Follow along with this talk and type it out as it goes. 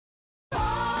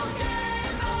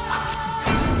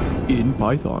in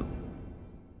Python.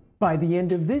 By the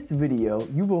end of this video,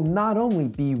 you will not only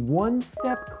be one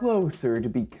step closer to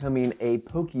becoming a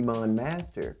Pokemon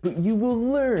master, but you will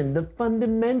learn the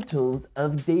fundamentals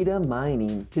of data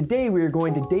mining. Today we are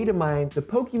going to data mine the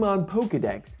Pokemon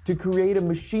Pokédex to create a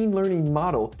machine learning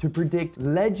model to predict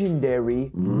legendary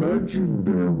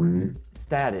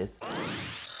status.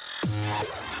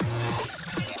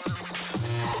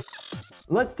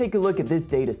 Let's take a look at this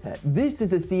dataset. This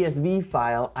is a CSV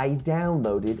file I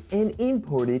downloaded and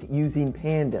imported using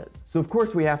pandas. So of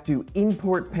course we have to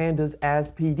import pandas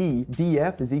as PD.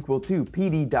 df is equal to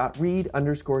pd.read_csv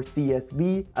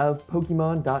of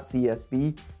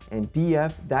pokemon.csv, and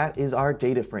df, that is our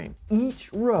data frame. Each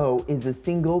row is a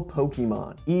single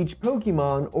Pokemon. Each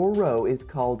Pokemon or row is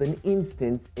called an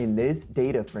instance in this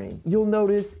data frame. You'll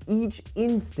notice each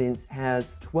instance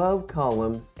has 12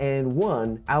 columns and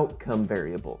one outcome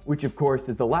variable, which of course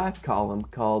is the last column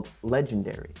called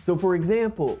legendary. So for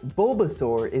example,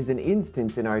 Bulbasaur is an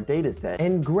instance in our dataset,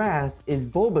 and grass is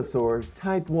Bulbasaur's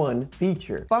type 1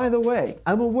 feature. By the way,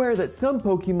 I'm aware that some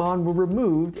Pokemon were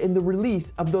removed in the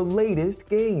release of the latest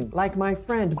game, like my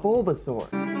friend Bulbasaur.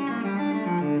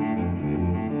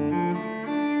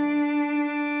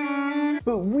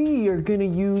 But we are gonna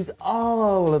use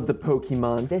all of the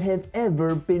Pokemon that have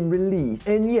ever been released.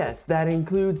 And yes, that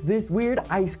includes this weird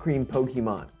ice cream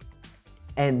Pokemon.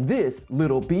 And this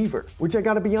little beaver, which I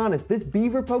gotta be honest, this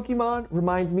beaver Pokemon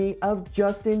reminds me of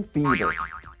Justin Bieber.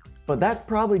 But that's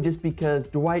probably just because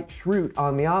Dwight Schrute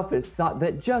on The Office thought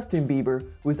that Justin Bieber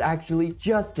was actually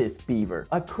Justice Beaver,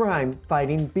 a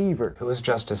crime-fighting beaver. Who is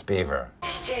Justice Beaver?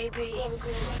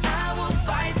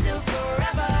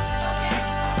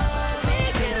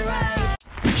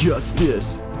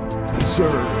 Justice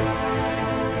served.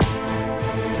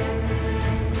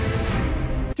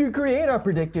 To create our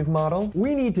predictive model,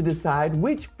 we need to decide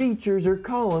which features or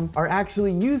columns are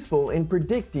actually useful in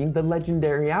predicting the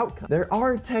legendary outcome. There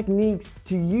are techniques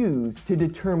to use to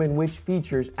determine which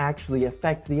features actually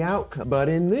affect the outcome, but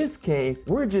in this case,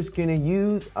 we're just gonna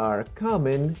use our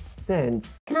common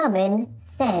sense.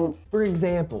 For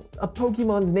example, a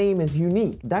Pokemon's name is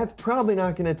unique. That's probably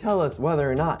not going to tell us whether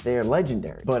or not they are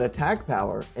legendary. But attack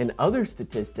power and other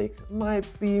statistics might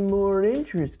be more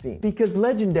interesting, because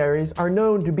legendaries are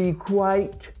known to be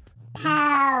quite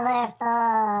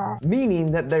powerful,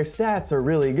 meaning that their stats are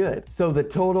really good. So the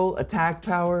total, attack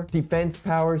power, defense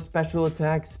power, special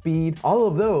attack, speed, all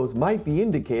of those might be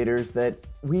indicators that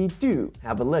we do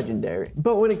have a legendary.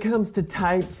 But when it comes to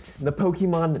types, the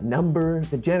Pokemon number,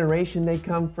 the generation they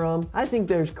come from, I think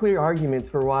there's clear arguments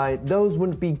for why those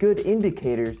wouldn't be good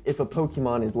indicators if a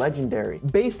Pokemon is legendary.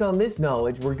 Based on this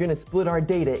knowledge, we're gonna split our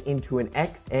data into an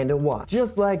X and a Y.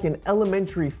 Just like in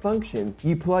elementary functions,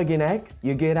 you plug in X,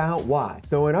 you get out Y.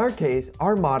 So in our case,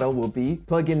 our model will be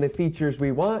plug in the features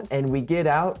we want and we get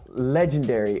out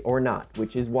legendary or not,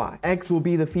 which is Y. X will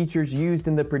be the features used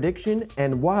in the prediction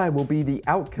and Y will be the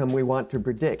outcome we want to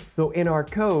predict. So in our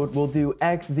code, we'll do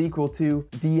X is equal to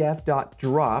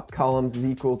df.drop, columns is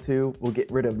equal to, we'll get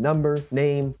rid of number,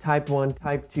 name, type 1,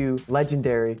 type 2,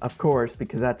 legendary, of course,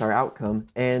 because that's our outcome,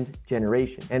 and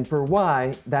generation. And for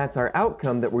Y, that's our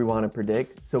outcome that we want to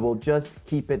predict, so we'll just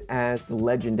keep it as the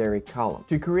legendary column.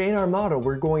 To create our model,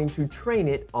 we're going to train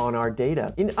it on our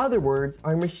data. In other words,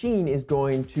 our machine is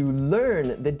going to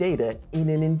learn the data in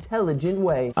an intelligent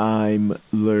way. I'm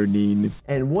learning.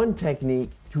 And one technique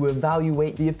to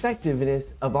evaluate the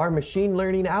effectiveness of our machine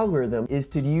learning algorithm is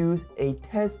to use a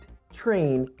test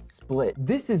train split.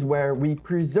 This is where we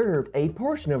preserve a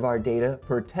portion of our data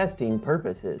for testing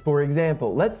purposes. For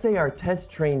example, let's say our test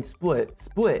train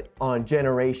split on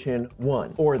generation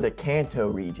 1 or the Kanto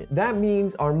region. That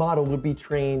means our model would be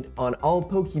trained on all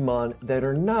Pokemon that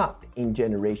are not in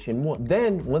generation 1.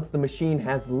 Then once the machine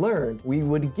has learned, we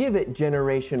would give it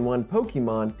generation 1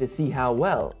 Pokemon to see how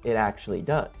well it actually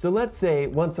does. So let's say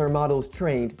once our model is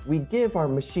trained, we give our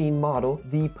machine model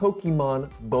the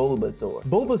Pokemon Bulbasaur.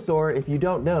 Bulbasaur, if you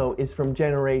don't know, is from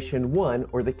generation 1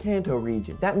 or the Kanto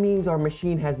region. That means our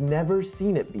machine has never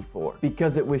seen it before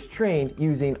because it was trained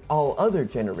using all other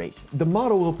generations. The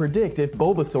model will predict if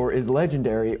Bulbasaur is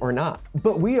legendary or not.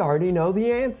 But we already know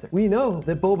the answer. We know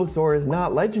that Bulbasaur is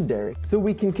not legendary, so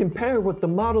we can compare what the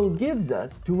model gives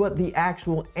us to what the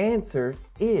actual answer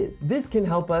is. This can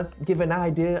help us give an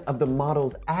idea of the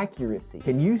model's accuracy.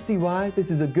 Can you see why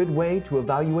this is a good way to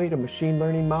evaluate a machine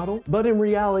learning model? But in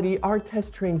reality, our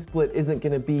test train split isn't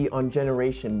going to be on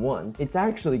generation 1. It's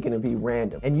actually going to be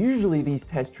random. And usually these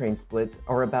test train splits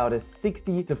are about a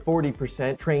 60 to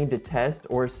 40% train to test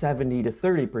or 70 to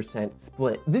 30%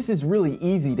 split. This is really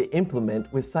easy to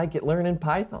implement with scikit-learn and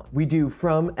Python. We do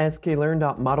from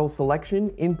sklearn.model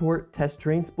selection import test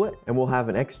train split, and we'll have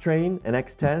an x train, an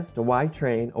x test, a y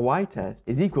train, a y test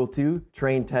is equal to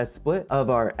train test split of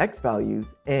our x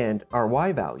values and our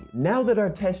y value. Now that our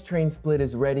test train split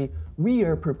is ready, we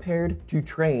are prepared to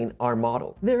train our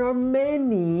model. There are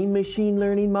many machine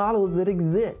learning models that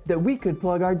exist that we could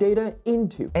plug our data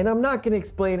into. And I'm not going to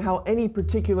explain how any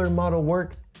particular model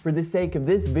works for the sake of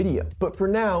this video. But for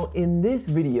now, in this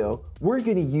video, we're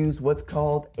going to use what's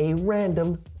called a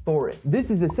random forest. This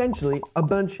is essentially a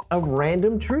bunch of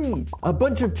random trees. A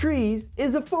bunch of trees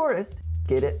is a forest.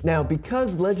 Get it? Now,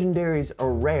 because legendaries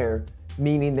are rare,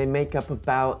 meaning they make up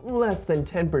about less than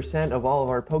 10% of all of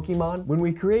our Pokemon, when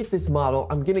we create this model,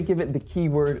 I'm going to give it the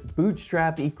keyword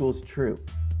bootstrap equals true.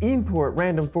 Import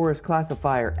random forest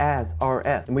classifier as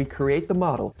RF, and we create the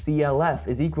model. CLF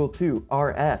is equal to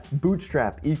RF,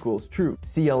 bootstrap equals true,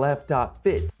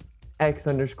 CLF.fit, X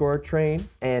underscore train,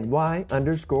 and Y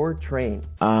underscore train.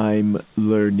 I'm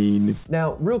learning.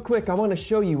 Now, real quick, I want to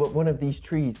show you what one of these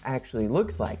trees actually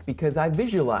looks like because I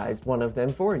visualized one of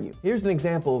them for you. Here's an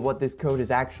example of what this code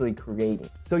is actually creating.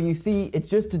 So you see, it's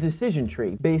just a decision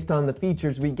tree based on the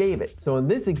features we gave it. So in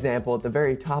this example, at the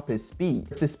very top is speed.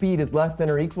 If the speed is less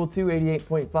than or equal to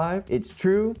 88.5, it's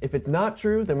true. If it's not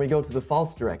true, then we go to the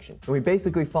false direction. And we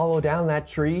basically follow down that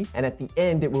tree, and at the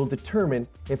end, it will determine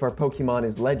if our Pokemon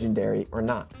is legendary or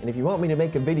not. And if you want me to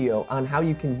make a video on how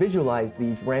you can visualize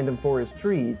these random forest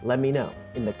trees, let me know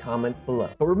in the comments below.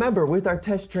 But remember, with our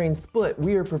test train split,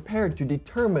 we are prepared to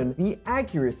determine the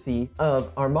accuracy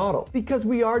of our model because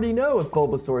we already know if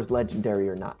Bulbasaur is legendary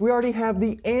or not. We already have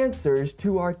the answers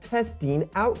to our testing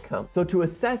outcome. So to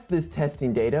assess this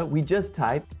testing data, we just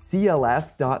type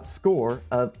clf.score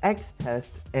of x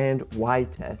test and y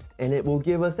test, and it will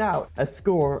give us out a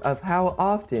score of how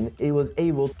often it was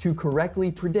able to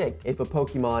correctly predict if a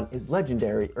Pokemon is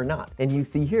legendary or not. And you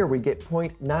see here we get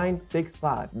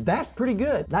 0.965. That's pretty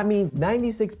good. That means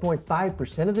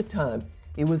 96.5% of the time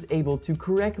it was able to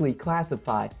correctly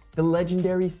classify the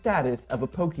legendary status of a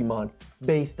Pokemon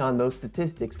based on those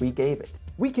statistics we gave it.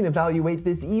 We can evaluate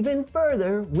this even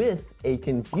further with a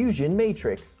confusion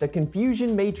matrix. The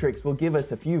confusion matrix will give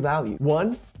us a few values.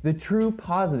 One, the true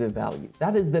positive value.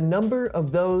 That is the number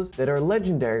of those that are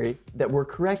legendary that were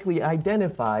correctly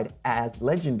identified as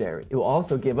legendary. It will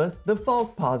also give us the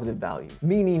false positive value,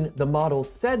 meaning the model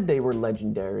said they were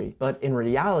legendary, but in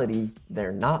reality,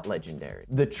 they're not legendary.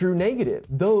 The true negative,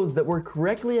 those that were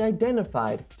correctly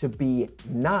identified to be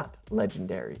not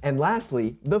legendary. And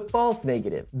lastly, the false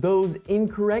negative, those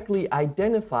incorrectly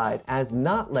identified as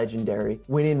not legendary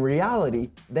when in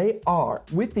reality they are.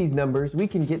 With these numbers, we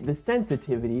can get the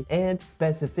sensitivity and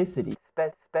specificity.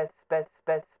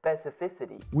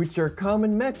 Specificity, which are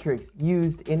common metrics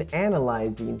used in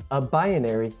analyzing a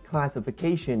binary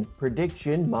classification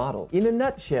prediction model. In a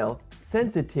nutshell,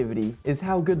 sensitivity is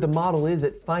how good the model is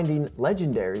at finding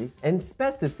legendaries, and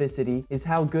specificity is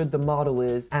how good the model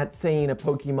is at saying a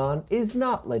Pokemon is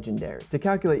not legendary. To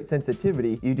calculate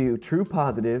sensitivity, you do true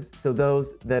positives, so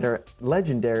those that are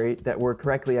legendary that were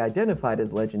correctly identified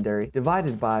as legendary,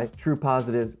 divided by true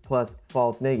positives plus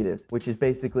false negatives, which is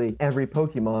basically every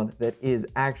Pokemon that is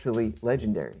actually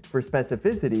legendary. For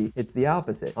specificity, it's the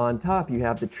opposite. On top, you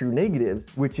have the true negatives,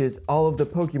 which is all of the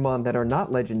Pokemon that are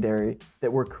not legendary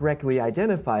that were correctly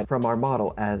identified from our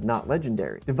model as not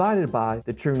legendary, divided by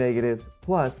the true negatives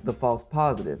plus the false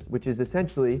positives, which is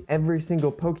essentially every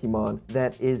single Pokemon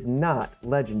that is not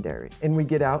legendary. And we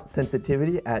get out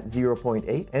sensitivity at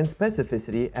 0.8 and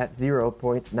specificity at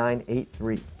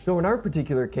 0.983. So in our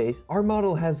particular case, our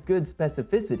model has good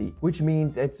specificity, which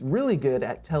means it's really good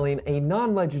at telling a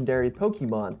non-legendary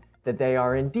Pokemon that they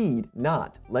are indeed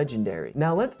not legendary.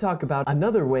 Now let's talk about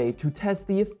another way to test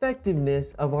the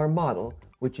effectiveness of our model,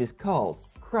 which is called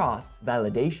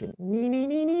cross-validation.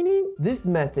 This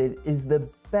method is the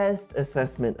best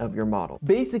assessment of your model.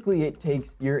 Basically, it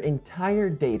takes your entire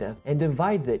data and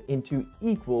divides it into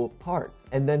equal parts,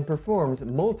 and then performs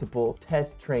multiple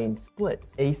test train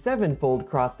splits. A 7-fold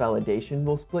cross-validation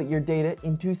will split your data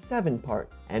into 7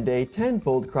 parts, and a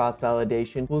 10-fold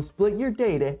cross-validation will split your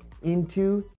data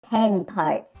into 10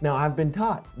 parts. Now, I've been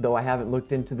taught, though I haven't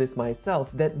looked into this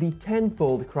myself, that the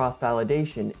tenfold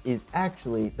cross-validation is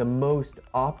actually the most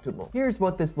optimal. Here's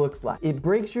what this looks like. It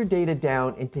breaks your data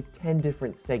down into 10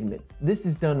 different segments. This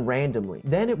is done randomly.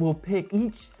 Then it will pick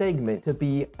each segment to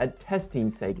be a testing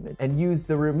segment and use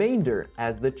the remainder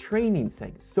as the training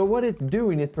segment. So what it's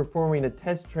doing is performing a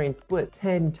test-train split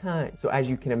 10 times. So as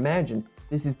you can imagine,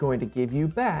 this is going to give you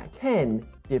back 10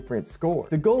 different scores.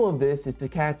 The goal of this is to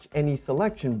catch any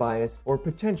selection bias or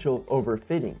potential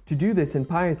overfitting. To do this in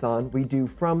Python, we do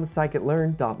from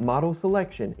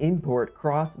scikit-learn.model-selection import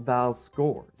cross-val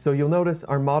score. So you'll notice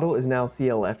our model is now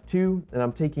CLF2, and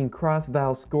I'm taking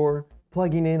cross-val score,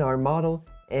 plugging in our model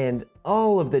and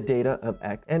all of the data of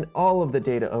X and all of the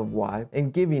data of Y,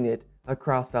 and giving it a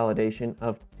cross-validation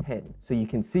of 10. So you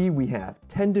can see we have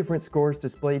 10 different scores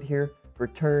displayed here,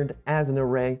 returned as an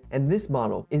array, and this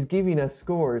model is giving us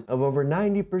scores of over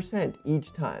 90%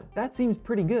 each time. That seems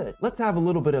pretty good. Let's have a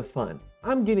little bit of fun.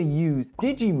 I'm gonna use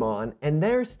Digimon and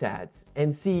their stats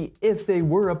and see if they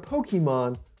were a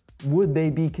Pokemon, would they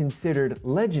be considered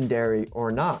legendary or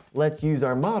not? Let's use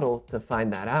our model to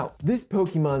find that out. This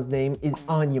Pokemon's name is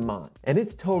Anyamon, and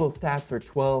its total stats are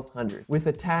 1200, with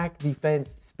attack,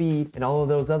 defense, speed, and all of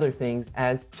those other things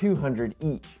as 200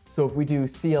 each. So if we do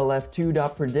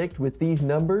CLF2.predict with these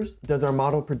numbers, does our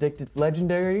model predict it's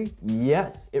legendary?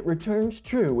 Yes, it returns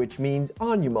true, which means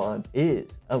Anyamon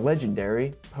is a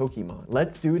legendary Pokemon.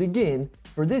 Let's do it again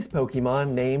for this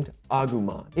Pokemon named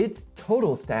Agumon. Its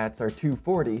total stats are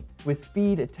 240, with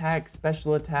speed, attack,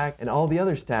 special attack, and all the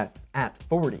other stats at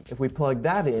 40. If we plug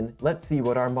that in, let's see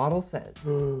what our model says.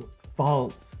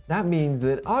 False. That means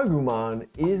that Agumon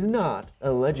is not a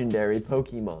legendary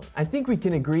Pokemon. I think we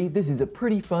can agree this is a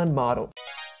pretty fun model.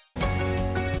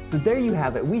 So there you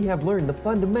have it. We have learned the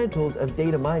fundamentals of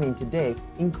data mining today,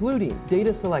 including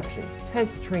data selection,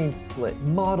 test train split,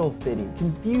 model fitting,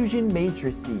 confusion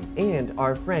matrices, and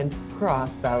our friend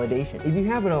cross-validation. If you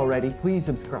haven't already, please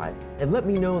subscribe and let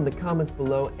me know in the comments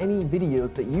below any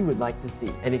videos that you would like to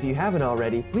see. And if you haven't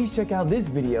already, please check out this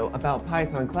video about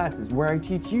Python classes where I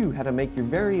teach you how to make your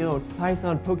very own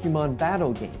Python Pokemon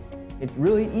battle game. It's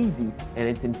really easy and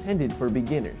it's intended for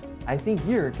beginners. I think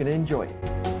you're gonna enjoy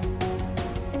it.